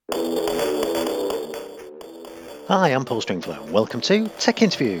Hi, I'm Paul Stringfellow and welcome to Tech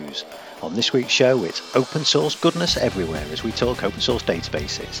Interviews. On this week's show, it's open source goodness everywhere as we talk open source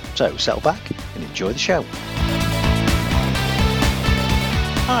databases. So settle back and enjoy the show.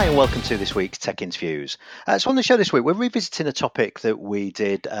 Hi and welcome to this week's Tech Interviews. So on the show this week, we're revisiting a topic that we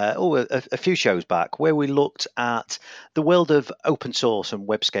did a few shows back where we looked at the world of open source and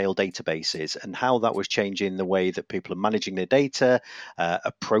web scale databases and how that was changing the way that people are managing their data,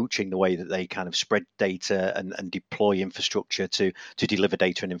 approaching the way that they kind of spread data and deploy infrastructure to deliver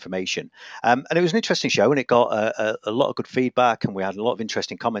data and information. And it was an interesting show and it got a lot of good feedback and we had a lot of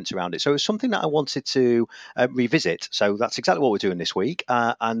interesting comments around it. So it was something that I wanted to revisit. So that's exactly what we're doing this week.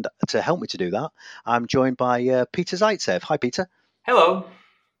 And to help me to do that, I'm joined by Peter Zaitsev. Hi, Peter. Hello.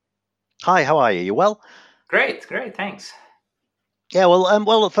 Hi, how are you? You well? Great, thanks. Yeah,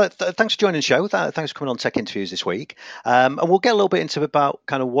 well, thanks for joining the show. Thanks for coming on Tech Interviews this week. And we'll get a little bit into about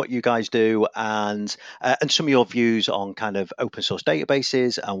kind of what you guys do and some of your views on kind of open source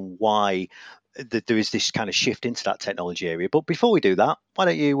databases and why there is this kind of shift into that technology area. But before we do that, why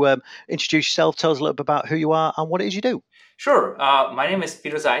don't you introduce yourself, tell us a little bit about who you are and what it is you do. Sure. My name is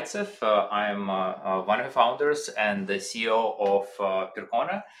Peter Zaitsev. I'm one of the founders and the CEO of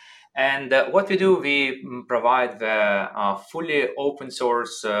Percona. And what we do, we provide the fully open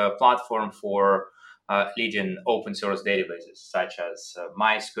source platform for leading open source databases such as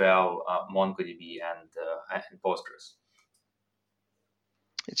MySQL, MongoDB, and Postgres.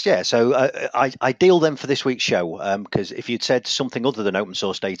 So ideal then for this week's show, because if you'd said something other than open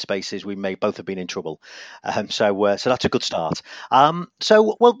source databases, we may both have been in trouble. So that's a good start.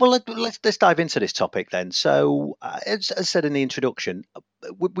 Let's dive into this topic then. So as I said in the introduction,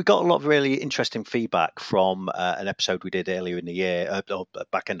 we got a lot of really interesting feedback from an episode we did earlier in the year, or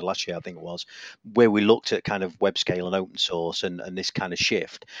back end of last year, I think it was, where we looked at kind of web scale and open source and this kind of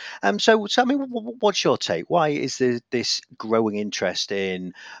shift. So I mean, what's your take? Why is there this growing interest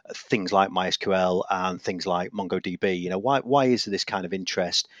in things like MySQL and things like MongoDB? You know, why is there this kind of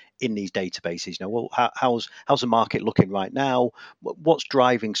interest in these databases? You know, how's the market looking right now? What's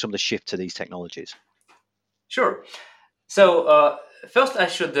driving some of the shift to these technologies? Sure. So first, I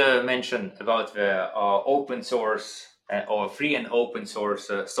should mention about the open source or free and open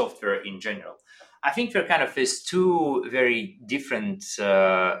source software in general. I think there kind of is two very different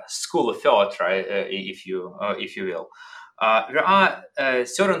school of thought, right? If you will, there are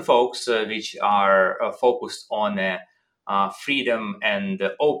certain folks which are focused on freedom and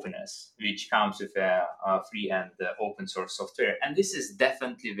openness, which comes with free and open source software, and this is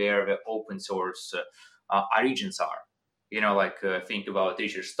definitely where the open source origins are. You know, like think about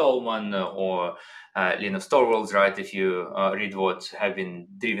Richard Stallman or Linus Torvalds, right? If you read what have been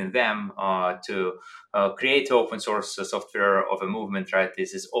driven them to create open source software of a movement, right?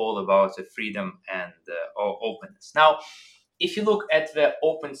 This is all about the freedom and openness. Now, if you look at the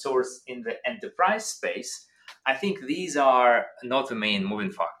open source in the enterprise space, I think these are not the main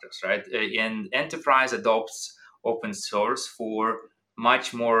moving factors, right? And enterprise adopts open source for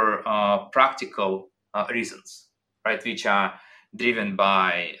much more practical reasons, right, which are driven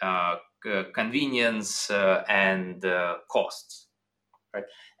by convenience and costs, right?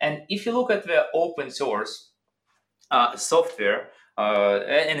 And if you look at the open source software,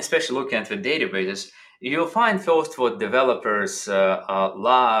 and especially looking at the databases, you'll find first what developers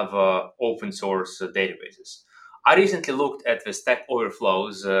love open source databases. I recently looked at the Stack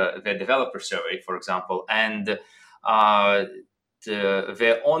Overflow's the developer survey, for example, and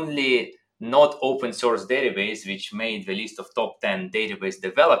the only not open source database which made the list of top 10 database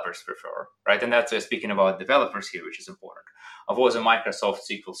developers prefer, right? And that's speaking about developers here, which is important, was a Microsoft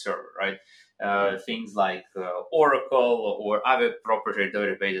SQL Server, right? Things like Oracle or other proprietary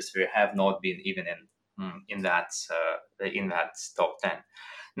databases we have not been even in that top 10.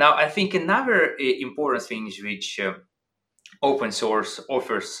 Now, I think another important thing which open source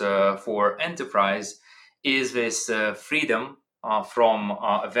offers for enterprise is this freedom from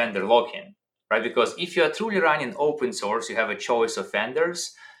vendor lock-in, right? Because if you are truly running open source, you have a choice of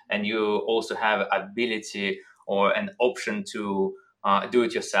vendors, and you also have ability or an option to do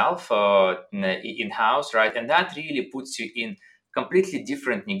it yourself in-house, right? And that really puts you in completely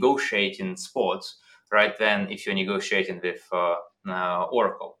different negotiating spots, right, than if you're negotiating with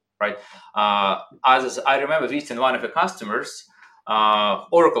Oracle, right? As I remember visiting one of the customers,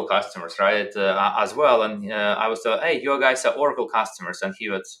 Oracle customers, right, as well. And I was told, hey, you guys are Oracle customers. And he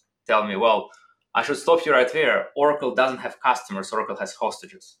would tell me, well, I should stop you right there. Oracle doesn't have customers. Oracle has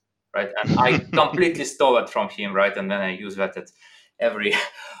hostages, right? And I completely stole it from him, right? And then I use that at every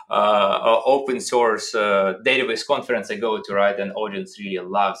open source database conference I go to, right? And audience really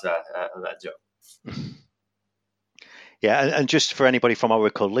loves that job. Yeah, and just for anybody from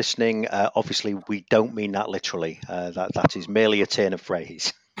Oracle listening, obviously we don't mean that literally. That is merely a turn of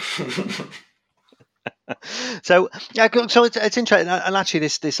phrase. So yeah, so it's interesting, and actually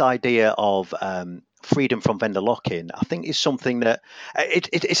this idea of freedom from vendor lock-in, I think, is something that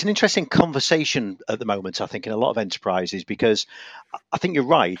it's an interesting conversation at the moment. I think in a lot of enterprises, because I think you're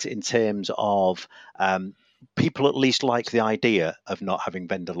right in terms of people at least like the idea of not having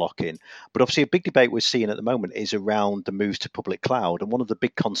vendor lock-in. But obviously, a big debate we're seeing at the moment is around the move to public cloud. And one of the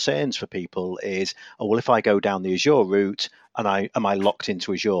big concerns for people is, oh, well, if I go down the Azure route and am I locked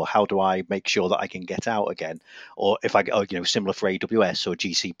into Azure? How do I make sure that I can get out again? Or if I go, similar for AWS or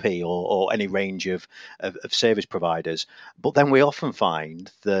GCP or any range of service providers. But then we often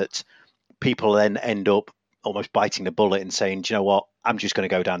find that people then end up almost biting the bullet and saying, do you know what, I'm just going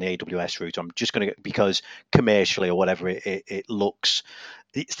to go down the AWS route. I'm just going to, because commercially or whatever it looks,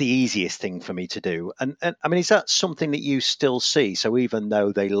 it's the easiest thing for me to do. And I mean, is that something that you still see? So even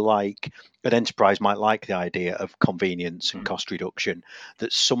though an enterprise might like the idea of convenience and cost reduction,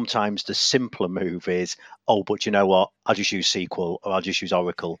 that sometimes the simpler move is, oh, but you know what, I'll just use SQL or I'll just use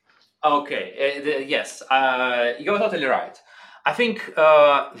Oracle. Okay, yes, you're totally right. I think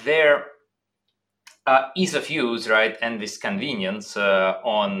there ease of use, right, and this convenience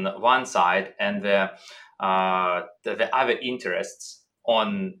on one side, and the other interests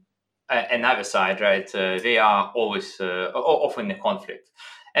on another side, right, they are always often in conflict.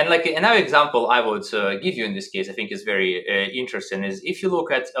 And like another example I would give you in this case, I think is very interesting, is if you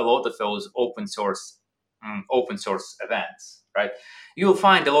look at a lot of those open source events, right, you'll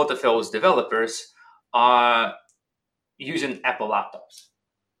find a lot of those developers are using Apple laptops,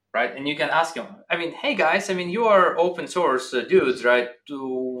 right? And you can ask them, I mean, hey guys, I mean, you are open source dudes, right?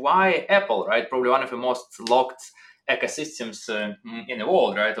 Why Apple, right? Probably one of the most locked ecosystems in the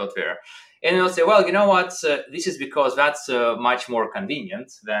world, right, out there. And they'll say, well, you know what? This is because that's much more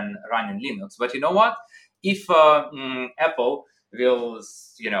convenient than running Linux. But you know what? If Apple will,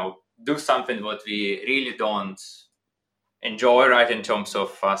 do something what we really don't enjoy, right, in terms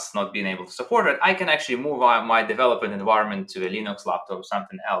of us not being able to support it, I can actually move my development environment to a Linux laptop or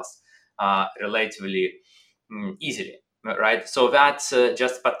something else relatively easily, right? So that's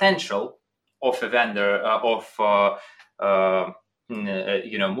just potential of a vendor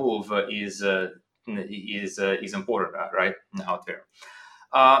move is important, right, out there.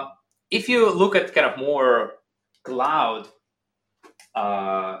 If you look at kind of more cloud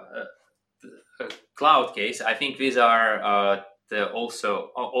cloud case, I think these are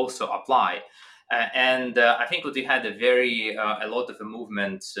also apply. And I think we had a lot of a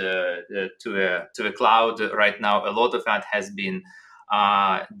movement to the cloud right now. A lot of that has been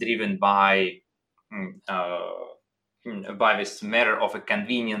driven by this matter of a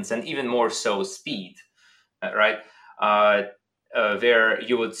convenience and even more so speed, right? There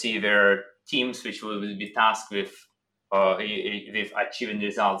you would see their teams which will be tasked with achieving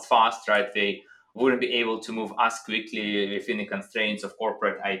results fast, right? They wouldn't be able to move as quickly within the constraints of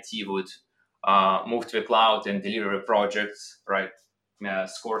corporate IT would move to the cloud and deliver projects, right?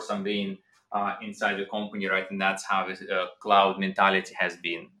 Score some win inside the company, right? And that's how the cloud mentality has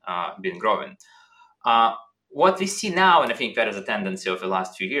been growing. What we see now, and I think that is a tendency of the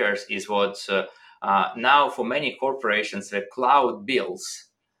last few years, is what now for many corporations, the cloud bills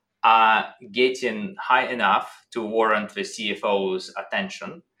are getting high enough to warrant the CFO's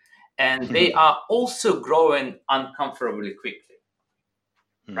attention, and they are also growing uncomfortably quickly,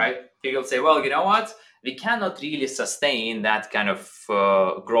 right? People say, well, you know what? We cannot really sustain that kind of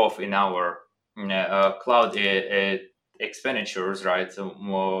growth in our cloud expenditures, right? So,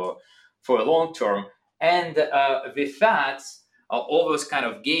 for a long term. And with that, all those kind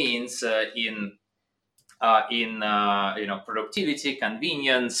of gains in productivity,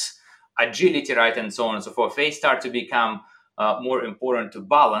 convenience, agility, right, and so on and so forth, they start to become more important to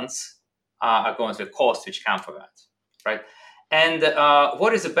balance according to the cost which come from that, right? And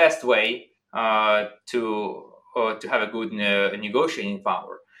what is the best way to have a good negotiating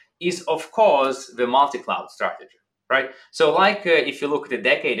power is, of course, the multi-cloud strategy, right? So like if you look at a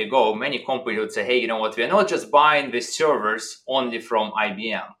decade ago, many companies would say, hey, you know what, we're not just buying the servers only from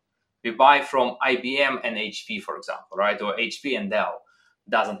IBM. We buy from IBM and HP, for example, right? Or HP and Dell,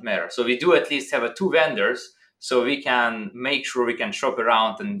 doesn't matter. So we do at least have two vendors so we can make sure we can shop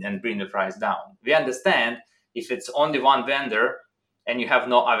around and bring the price down. We understand if it's only one vendor and you have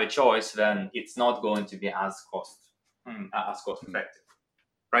no other choice, then it's not going to be as cost effective,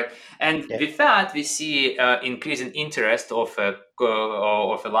 right? And with that, we see increasing interest of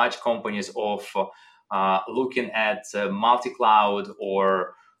large companies of looking at multi-cloud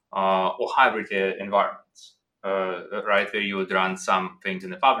or hybrid environments, right, where you would run some things in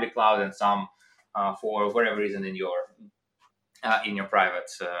the public cloud and some for whatever reason in your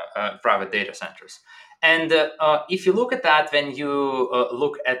private data centers. And if you look at that, when you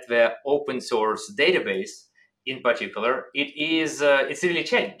look at the open source database in particular, it's really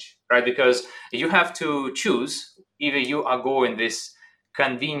changed, right? Because you have to choose either you are going this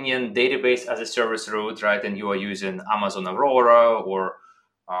convenient database as a service route, right, and you are using Amazon Aurora or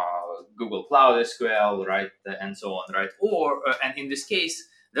Google Cloud SQL, right, and so on, right? Or and in this case,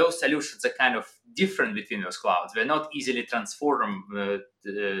 those solutions are kind of different between those clouds. They're not easily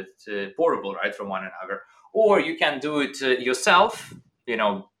portable, right, from one another. Or you can do it yourself,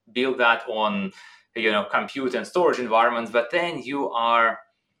 build that on, compute and storage environments, but then you are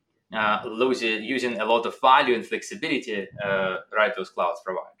using a lot of value and flexibility, right, those clouds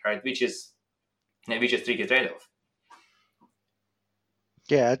provide, right, which is tricky trade-off.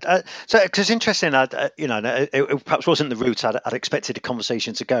 Yeah, so because it's interesting, it perhaps wasn't the route I'd expected the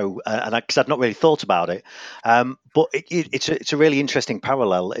conversation to go, and because I'd not really thought about it, but it's a really interesting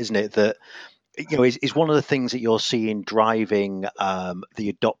parallel, isn't it? That is one of the things that you're seeing driving the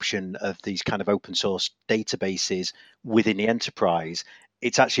adoption of these kind of open source databases within the enterprise.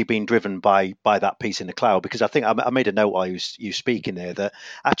 It's actually being driven by that piece in the cloud, because I think I made a note while you speaking there that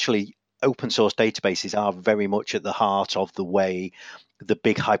actually open source databases are very much at the heart of the way the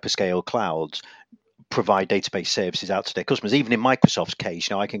big hyperscale clouds provide database services out to their customers. Even in Microsoft's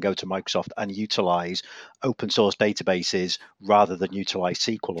case, I can go to Microsoft and utilize open source databases rather than utilize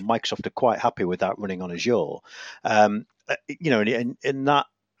SQL, and Microsoft are quite happy with that running on Azure. And that,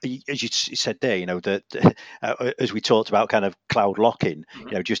 as you said there, that as we talked about kind of cloud lock-in,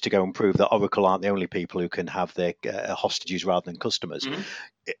 just to go and prove that Oracle aren't the only people who can have their hostages rather than customers.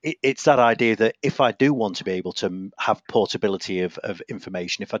 It's that idea that if I do want to be able to have portability of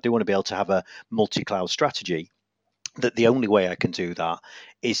information, if I do want to be able to have a multi-cloud strategy, that the only way I can do that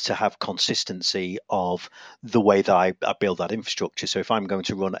is to have consistency of the way that I build that infrastructure. So if I'm going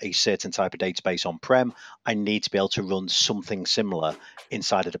to run a certain type of database on-prem, I need to be able to run something similar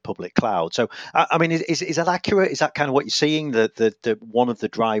inside of the public cloud. So, I mean, is that accurate? Is that kind of what you're seeing? That one of the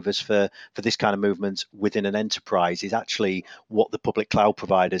drivers for this kind of movement within an enterprise is actually what the public cloud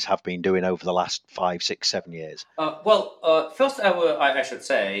providers have been doing over the last 5, 6, 7 years? First, I should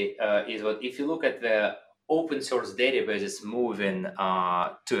say is what if you look at the open source databases moving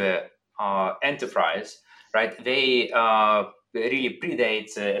to the enterprise, right? They really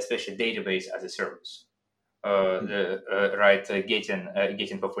predate, especially database as a service,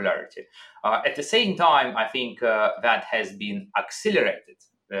 getting popularity. At the same time, I think that has been accelerated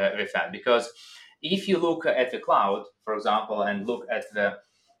with that, because if you look at the cloud, for example, and look at the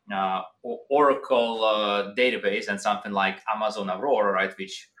Oracle database and something like Amazon Aurora, right,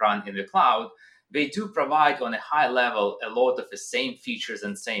 which run in the cloud, they do provide on a high level a lot of the same features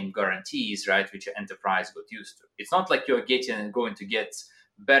and same guarantees, right, which your enterprise got used to. It's not like you're going to get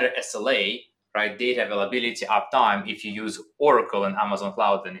better SLA, right, data availability, uptime, if you use Oracle and Amazon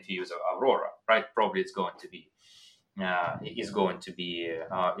Cloud than if you use Aurora, right? Probably it's going to be the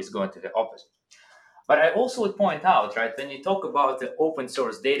opposite. But I also would point out, right, when you talk about the open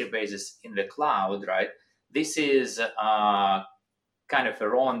source databases in the cloud, right, this is kind of a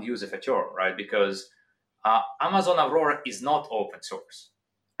wrong use of a term, right? Because Amazon Aurora is not open source,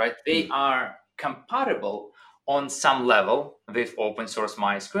 right? They are compatible on some level with open source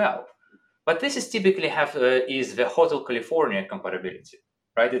MySQL, but this is typically is the Hotel California compatibility,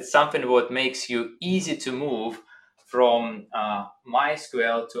 right? It's something what makes you easy to move from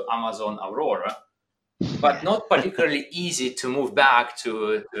MySQL to Amazon Aurora, but not particularly easy to move back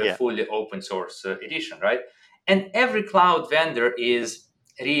to a fully open source edition, right? And every cloud vendor is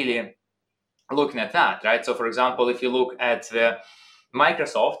really looking at that, right? So, for example, if you look at the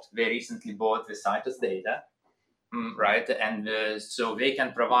Microsoft, they recently bought the Citus Data, right? And so they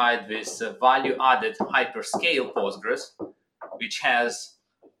can provide this value-added hyperscale Postgres, which has,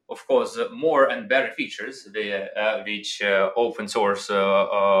 of course, more and better features, which open source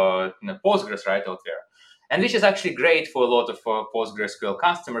Postgres right out there. And which is actually great for a lot of PostgreSQL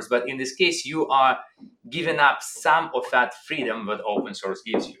customers. But in this case, you are giving up some of that freedom that open source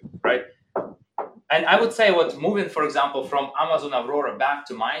gives you, right? And I would say what moving, for example, from Amazon Aurora back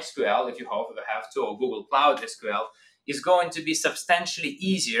to MySQL, if you have to, or Google Cloud SQL, is going to be substantially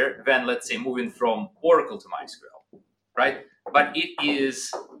easier than, let's say, moving from Oracle to MySQL, right? But it is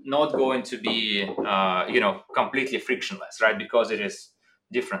not going to be, completely frictionless, right? Because it is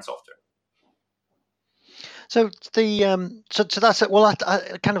different software. So so that's it. Well,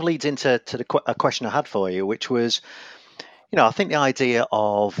 that kind of leads into a question I had for you, which was, I think the idea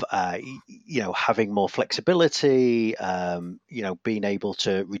of having more flexibility, being able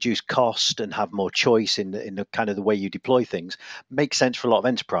to reduce cost and have more choice in the kind of the way you deploy things makes sense for a lot of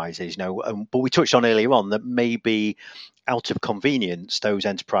enterprises. But we touched on earlier on that maybe out of convenience, those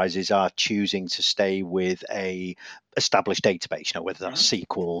enterprises are choosing to stay with a established database. Whether that's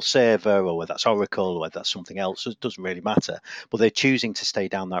SQL Server or whether that's Oracle or whether that's something else, it doesn't really matter. But they're choosing to stay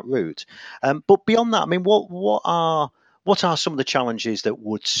down that route. But beyond that, I mean, what are some of the challenges that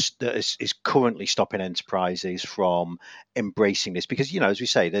is currently stopping enterprises from embracing this? Because as we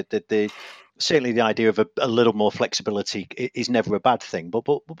say, certainly the idea of a little more flexibility is never a bad thing. But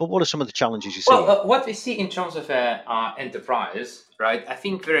what are some of the challenges you see? Well, what we see in terms of enterprise, right? I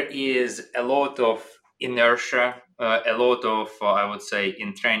think there is a lot of inertia, a lot of I would say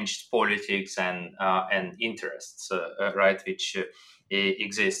entrenched politics and interests, right, which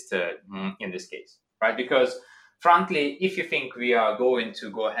exist in this case, right? Because frankly, if you think we are going to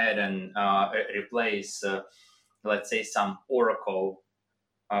go ahead and replace, let's say, some Oracle,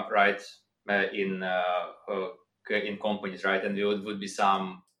 right, in companies, right, and there would be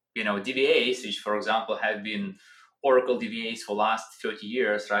some DBAs, which, for example, have been Oracle DBAs for last 30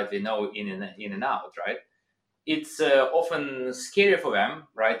 years, right? They know in and out, right? It's often scary for them,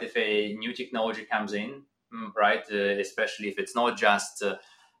 right, if a new technology comes in, right, especially if it's not just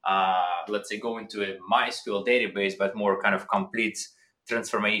let's say going to a MySQL database, but more kind of complete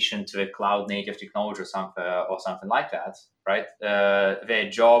transformation to a cloud native technology or something like that, right? Their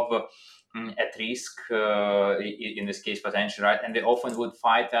job at risk in this case potentially, right? And they often would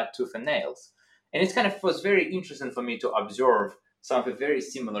fight that tooth and nails. And it kind of was very interesting for me to observe some of the very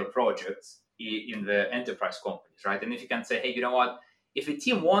similar projects in the enterprise companies, right? And if you can say, hey, you know what? If a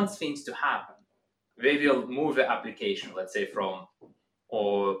team wants things to happen, they will move the application, let's say, from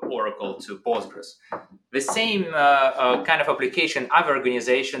Oracle to Postgres. The same kind of application, other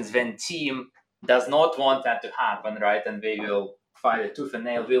organizations, when team does not want that to happen, right? And they will fight a tooth and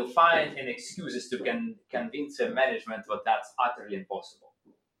nail, will find an excuses to convince the management that that's utterly impossible,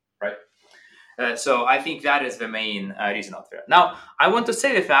 right? So I think that is the main reason out there. Now, I want to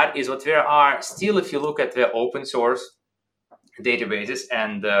say with that is what there are still, if you look at the open source databases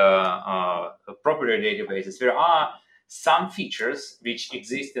and proprietary databases, there are some features which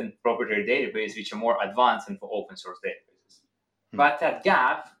exist in proprietary database which are more advanced than for open source databases. But that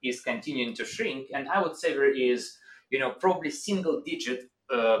gap is continuing to shrink, and I would say there is, probably single digit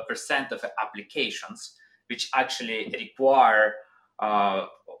percent of applications which actually require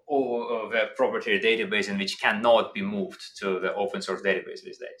all of the proprietary database and which cannot be moved to the open source database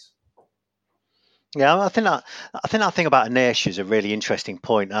these days. Yeah, I think that thing about inertia is a really interesting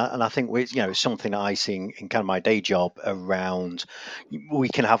point, and I think it's something that I see in kind of my day job around. We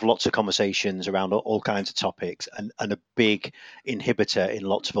can have lots of conversations around all kinds of topics, and a big inhibitor in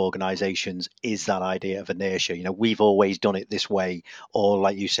lots of organisations is that idea of inertia. We've always done it this way, or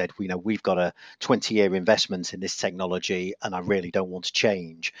like you said, we've got a 20-year investment in this technology, and I really don't want to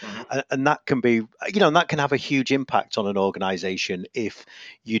change, and that can be, and that can have a huge impact on an organisation if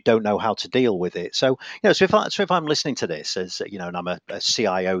you don't know how to deal with it. So, if I'm listening to this as and I'm a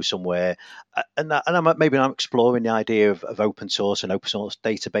CIO somewhere, and I'm exploring the idea of open source and open source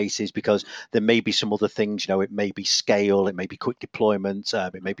databases, because there may be some other things. It may be scale, it may be quick deployment,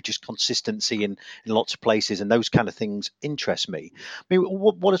 it may be just consistency in lots of places, and those kind of things interest me. I mean,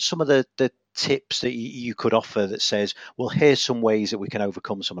 what are some of the tips that you could offer that says, well, here's some ways that we can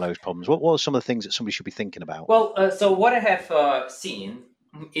overcome some of those problems? What are some of the things that somebody should be thinking about? Well, so what I have seen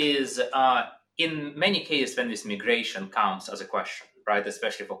is in many cases when this migration comes as a question, right,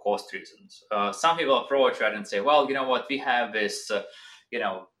 especially for cost reasons, some people approach that and say, well, you know what, we have this,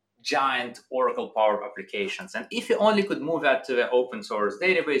 giant Oracle Power applications, and if you only could move that to the open source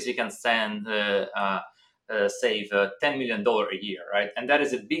database, you can save $10 million a year, right? And that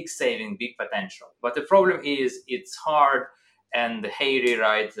is a big saving, big potential. But the problem is it's hard and hairy,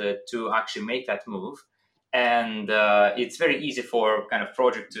 right, to actually make that move. And it's very easy for kind of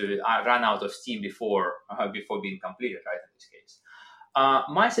project to run out of steam before being completed, right? In this case,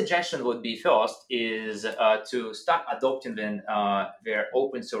 my suggestion would be first is to start adopting their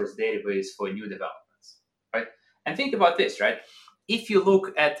open source database for new developments, right? And think about this, right? If you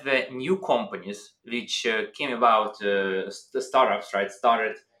look at the new companies which came about, the startups, right,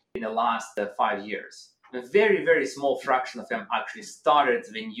 started in the last 5 years, a very, very small fraction of them actually started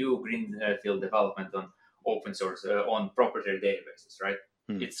the new greenfield development on open source, on proprietary databases, right?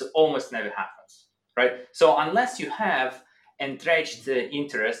 It's almost never happens, right? So unless you have entrenched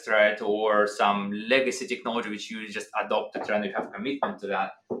interest, right, or some legacy technology which you just adopted and you have commitment to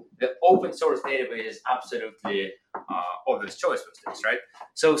that, the open source database is absolutely obvious choice for this, right?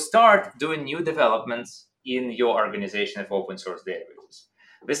 So start doing new developments in your organization of open source databases.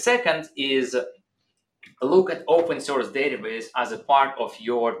 The second is look at open source database as a part of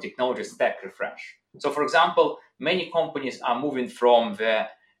your technology stack refresh. So for example, many companies are moving from the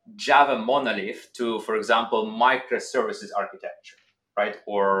Java monolith to, for example, microservices architecture, right?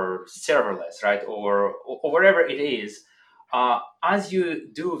 Or serverless, right? Or whatever it is. As you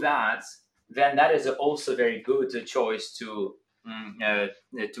do that, then that is also very good choice to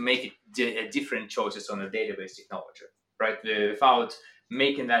make different choices on the database technology, right? Without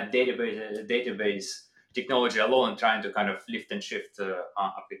making that database technology alone, trying to kind of lift and shift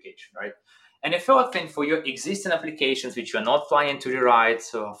application, right? And the third thing, for your existing applications, which you're not planning to rewrite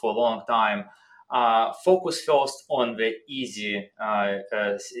for a long time, focus first on the easy,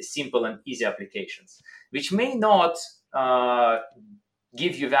 simple and easy applications, which may not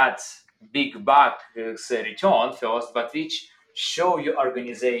give you that big buck return first, but which show your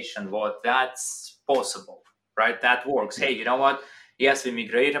organization what that's possible, right? That works. Hey, you know what? Yes, we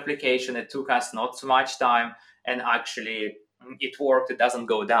migrate application. It took us not so much time, and actually it worked. It doesn't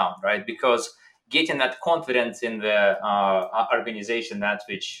go down, right? Because getting that confidence in the organization, that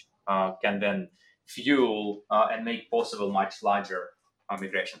which can then fuel and make possible much larger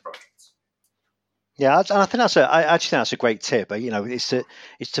migration projects. Yeah, and I think I actually think that's a great tip. You know, it's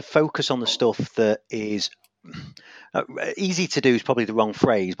to focus on the stuff that is easy to do is probably the wrong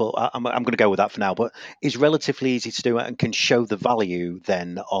phrase, but I'm going to go with that for now. But is relatively easy to do and can show the value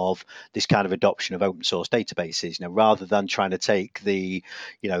then of this kind of adoption of open source databases. You know, rather than trying to take the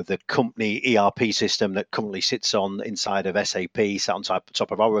company ERP system that currently sits on inside of SAP, sat on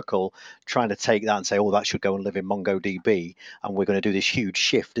top of Oracle, trying to take that and say, oh, that should go and live in MongoDB, and we're going to do this huge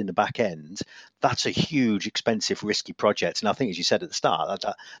shift in the back end. That's a huge, expensive, risky project. And I think, as you said at the start,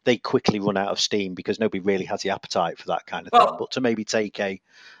 that they quickly run out of steam because nobody really has the appetite for that kind of thing. But to maybe take go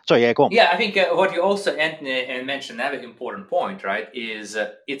on. Yeah, I think what you also mentioned, another important point, right, is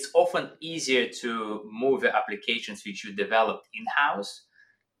it's often easier to move the applications which you developed in-house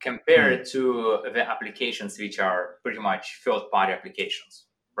compared to the applications which are pretty much third-party applications,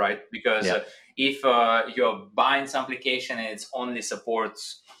 right? Because if you're buying some application and it only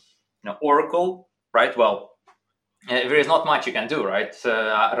supports Oracle, right? Well, there is not much you can do, right?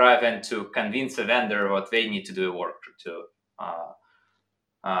 Rather than to convince the vendor what they need to do work to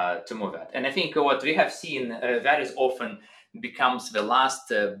move that. And I think what we have seen that is often becomes the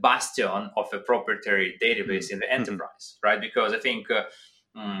last bastion of a proprietary database in the enterprise, right? Because I think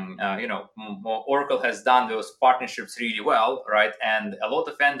Oracle has done those partnerships really well, right? And a lot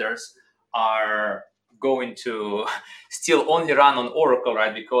of vendors are going to still only run on Oracle,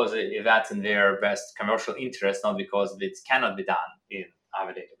 right? Because that's in their best commercial interest, not because it cannot be done in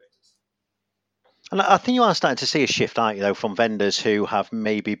other databases. And I think you are starting to see a shift, aren't you, though, from vendors who have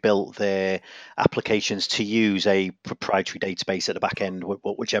maybe built their applications to use a proprietary database at the back end,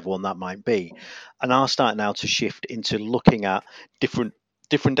 whichever one that might be, and are starting now to shift into looking at different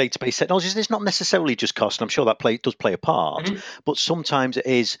database technologies. It's not necessarily just cost. I'm sure that does play a part, but sometimes it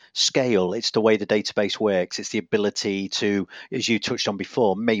is scale. It's the way the database works. It's the ability to, as you touched on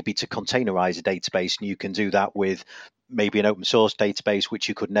before, maybe to containerize a database, and you can do that with maybe an open source database, which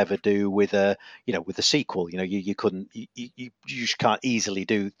you could never do with a SQL. You couldn't, you just can't easily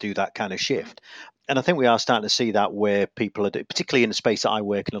do that kind of shift. And I think we are starting to see that where people are, particularly in the space that I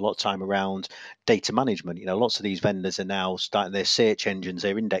work in a lot of time around data management. Lots of these vendors are now starting their search engines,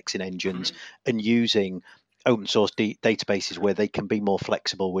 their indexing engines, and using open source databases where they can be more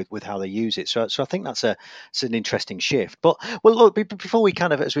flexible with how they use it. So I think it's an interesting shift. But look, before we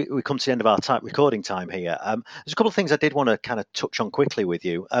kind of, as we come to the end of our recording time here, there's a couple of things I did want to kind of touch on quickly with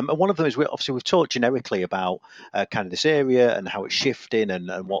you. And one of them is we've talked generically about kind of this area and how it's shifting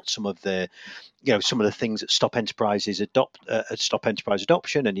and what some of the things that stop enterprise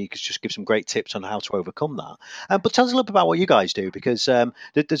adoption, and you could just give some great tips on how to overcome that. But tell us a little bit about what you guys do, because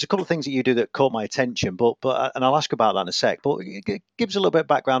there's a couple of things that you do that caught my attention. But and I'll ask about that in a sec. But give us a little bit of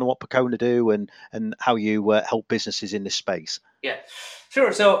background on what Percona do and how you help businesses in this space. Yeah,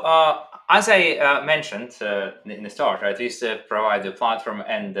 sure. So as I mentioned in the start, right, this provide the platform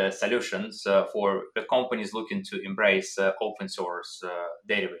and solutions for the companies looking to embrace open source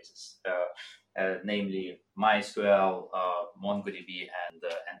databases. Namely MySQL, MongoDB, and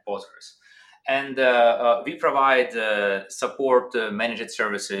Postgres. And we provide support managed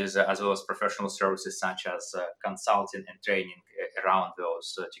services as well as professional services such as consulting and training around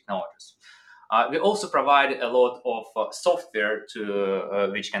those technologies. We also provide a lot of software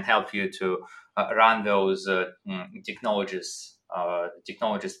which can help you to run those technologies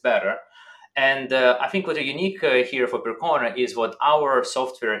better. And I think what is unique here for Percona is what our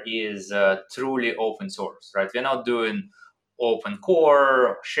software is truly open source, right? We're not doing open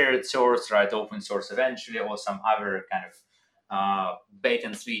core, shared source, right? Open source eventually, or some other kind of bait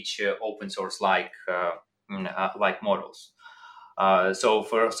and switch open source like models.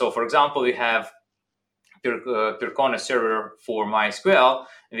 For example, we have Percona server for MySQL,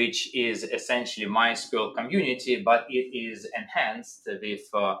 which is essentially MySQL community, but it is enhanced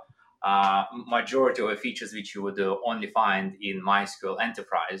with majority of the features which you would only find in MySQL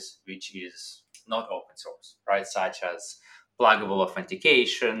Enterprise, which is not open source, right? Such as pluggable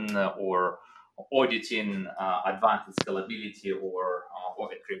authentication or auditing, advanced scalability, or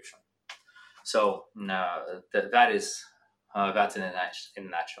encryption. So that's in a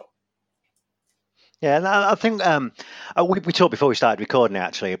nutshell. Yeah, and I think we talked before we started recording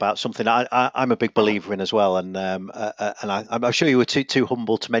actually about something I'm a big believer in as well, and I'm sure you were too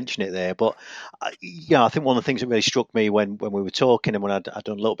humble to mention it there, but I think one of the things that really struck me when we were talking and when I'd done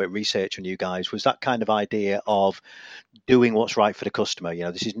a little bit of research on you guys was that kind of idea of doing what's right for the customer.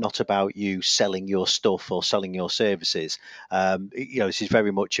 This is not about you selling your stuff or selling your services. This is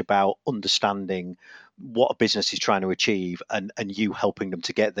very much about understanding what a business is trying to achieve and you helping them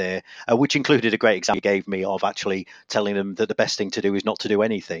to get there, which included a great example you gave me of actually telling them that the best thing to do is not to do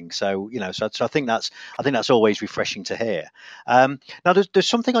anything. So I think that's always refreshing to hear. Now there's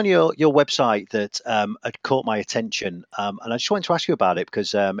something on your website that had caught my attention, and I just wanted to ask you about it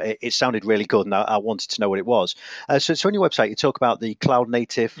because it sounded really good, and I wanted to know what it was. So on your website you talk about the Cloud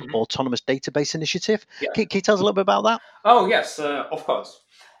Native Autonomous Database Initiative. Yeah. Can you tell us a little bit about that? Oh yes, of course.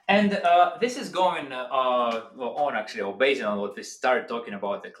 And this is going on actually, or based on what we started talking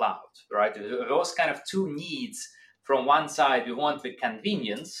about the cloud, right? Those kind of two needs. From one side, we want the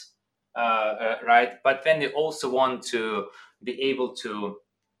convenience, right? But then we also want to be able to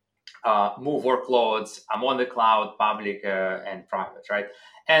move workloads among the cloud, public and private, right?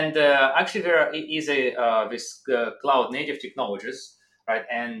 And actually, there is this cloud native technologies, right?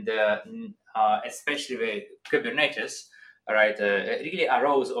 And especially the Kubernetes, right, really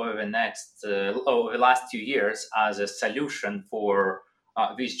arose over the last 2 years as a solution for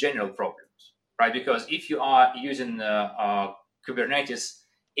these general problems, right? Because if you are using Kubernetes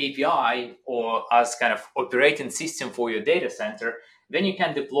API or as kind of operating system for your data center, then you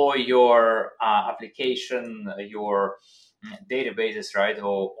can deploy your application, your databases, right,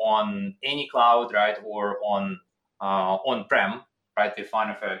 or on any cloud, right, or on-prem, right, with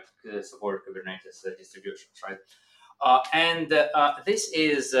fun effect support Kubernetes distributions, right. And this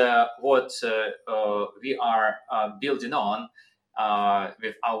is what we are building on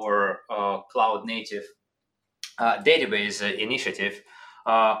with our cloud native database initiative.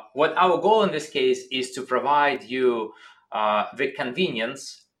 What our goal in this case is to provide you the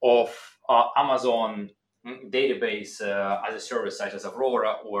convenience of Amazon database as a service such as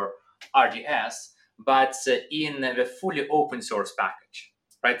Aurora or RDS, but in the fully open source package,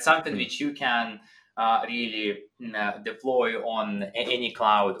 right? Something which you can really deploy on any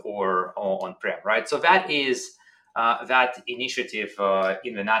cloud or on-prem, right? So that is that initiative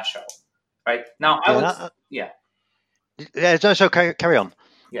in a nutshell, right? Now, So carry on.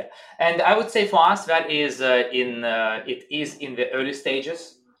 Yeah, and I would say for us that is it is in the early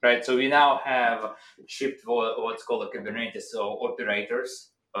stages, right? So we now have shipped what's called a Kubernetes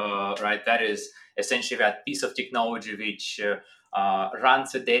operators, right? That is essentially that piece of technology which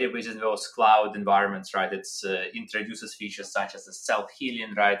runs the database in those cloud environments, right? It's introduces features such as the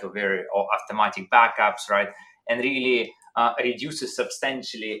self-healing, right, or automatic backups, right, and really reduces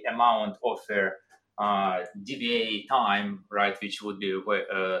substantially amount of their DBA time, right, which would be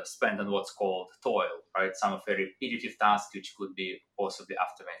spent on what's called toil, right, some of the repetitive tasks which could be possibly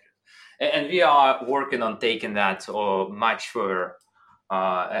automated. And we are working on taking that much further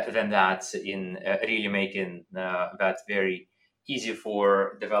than that in really making that very easy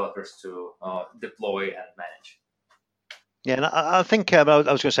for developers to deploy and manage. Yeah, and I think I was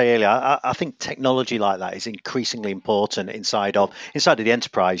going to say earlier. I think technology like that is increasingly important inside of the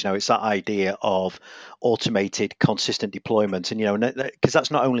enterprise. It's that idea of automated, consistent deployment, and because that's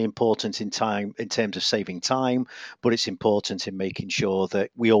not only important in terms of saving time, but it's important in making sure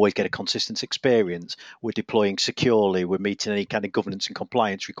that we always get a consistent experience. We're deploying securely. We're meeting any kind of governance and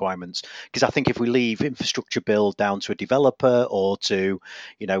compliance requirements. Because I think if we leave infrastructure build down to a developer or to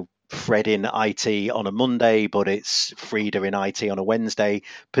Fred in IT on a Monday, but it's Frida in IT on a Wednesday,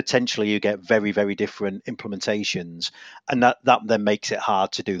 potentially you get very, very different implementations, and that then makes it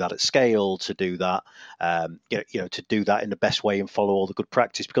hard to do that at scale, to do that, to do that in the best way and follow all the good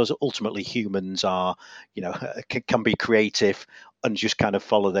practice, because ultimately humans are, can be creative and just kind of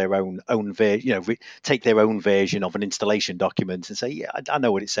follow their take their own version of an installation document and say, yeah, I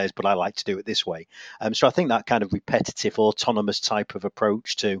know what it says, but I like to do it this way. So I think that kind of repetitive, autonomous type of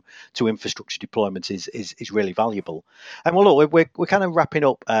approach to infrastructure deployment is really valuable. And well, look, we're kind of wrapping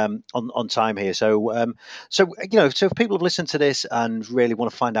up on time here. So if people have listened to this and really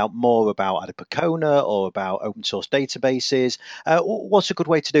want to find out more about either Percona or about open source databases, what's a good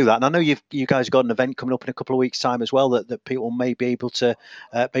way to do that? And I know you guys have got an event coming up in a couple of weeks' time as well that people may be able to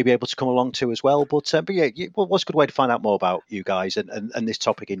come along to as well. But yeah, what's a good way to find out more about you guys and this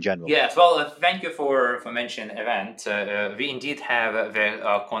topic in general? Yes, well, thank you for mentioning event. We indeed have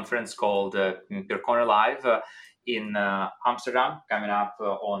a conference called Percona Live in Amsterdam coming up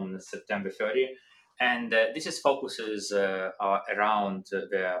on September 30. And this focuses around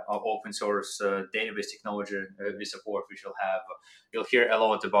the open source database technology we support, which you'll hear a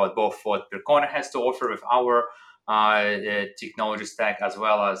lot about both what Percona has to offer with our technology stack, as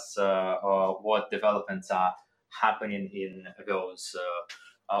well as what developments are happening in those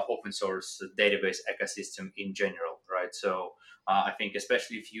open source database ecosystem in general, right? So I think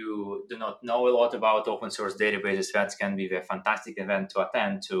especially if you do not know a lot about open source databases, that can be a fantastic event to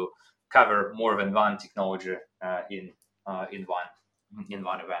attend to cover more than one technology in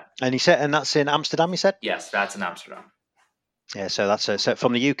one event. And that's in Amsterdam, you said? Yes, that's in Amsterdam. Yeah, so so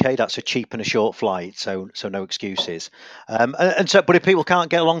from the UK, that's a cheap and a short flight, so no excuses. But if people can't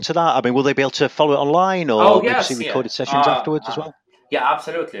get along to that, I mean, will they be able to follow it online or see recorded sessions afterwards as well? Yeah,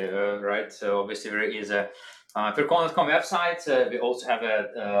 absolutely. Right. So obviously there is a Percona.com website. We also have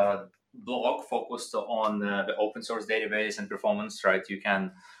a blog focused on the open source database and performance. Right. You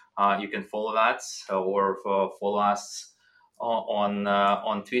can follow that or follow us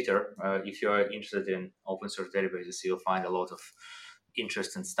on Twitter if you're interested in open source databases. You'll find a lot of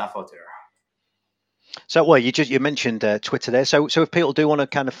interesting stuff out there. So, well, you mentioned Twitter there. So if people do want to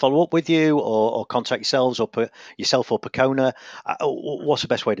kind of follow up with you or contact yourselves or yourself or Percona, what's the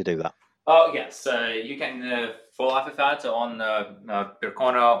best way to do that? Oh yes, you can follow up with that on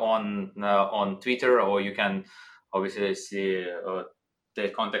Percona on Twitter, or you can obviously see they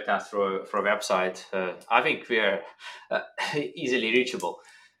contact us through a website. I think we are easily reachable.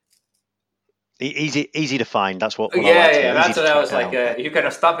 Easy to find. That's what. Yeah. That's what I was like. You kind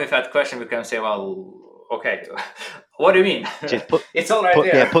of stop with that question. We can say, well, okay, what do you mean? It's all right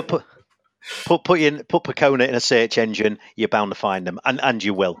there. Yeah, put Percona in a search engine, you're bound to find them, and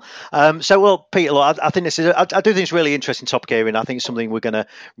you will. Well, Peter, I think I do think it's a really interesting topic here, and I think it's something we're going to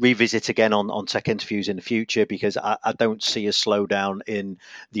revisit again on Tech Interviews in the future, because I don't see a slowdown in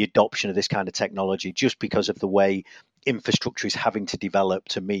the adoption of this kind of technology just because of the way infrastructure is having to develop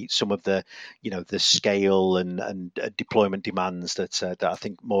to meet some of the scale and deployment demands that I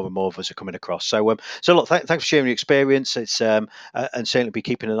think more and more of us are coming across. So look, thanks for sharing your experience. It's and certainly be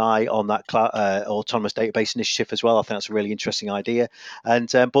keeping an eye on that autonomous database initiative as well. I think that's a really interesting idea. And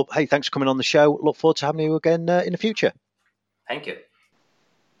but hey, thanks for coming on the show. Look forward to having you again in the future. Thank you.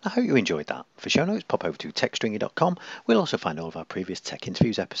 I hope you enjoyed that. For show notes, pop over to techstringy.com. We'll also find all of our previous Tech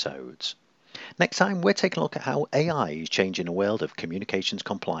Interviews episodes. Next time, we're taking a look at how AI is changing the world of communications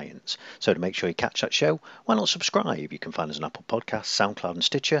compliance. So to make sure you catch that show, why not subscribe? You can find us on Apple Podcasts, SoundCloud and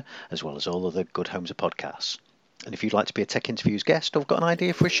Stitcher, as well as all other good homes of podcasts. And if you'd like to be a Tech Interviews guest or have got an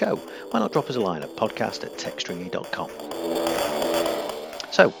idea for a show, why not drop us a line at podcast@techstringy.com.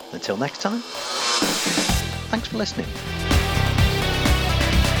 So, until next time, thanks for listening.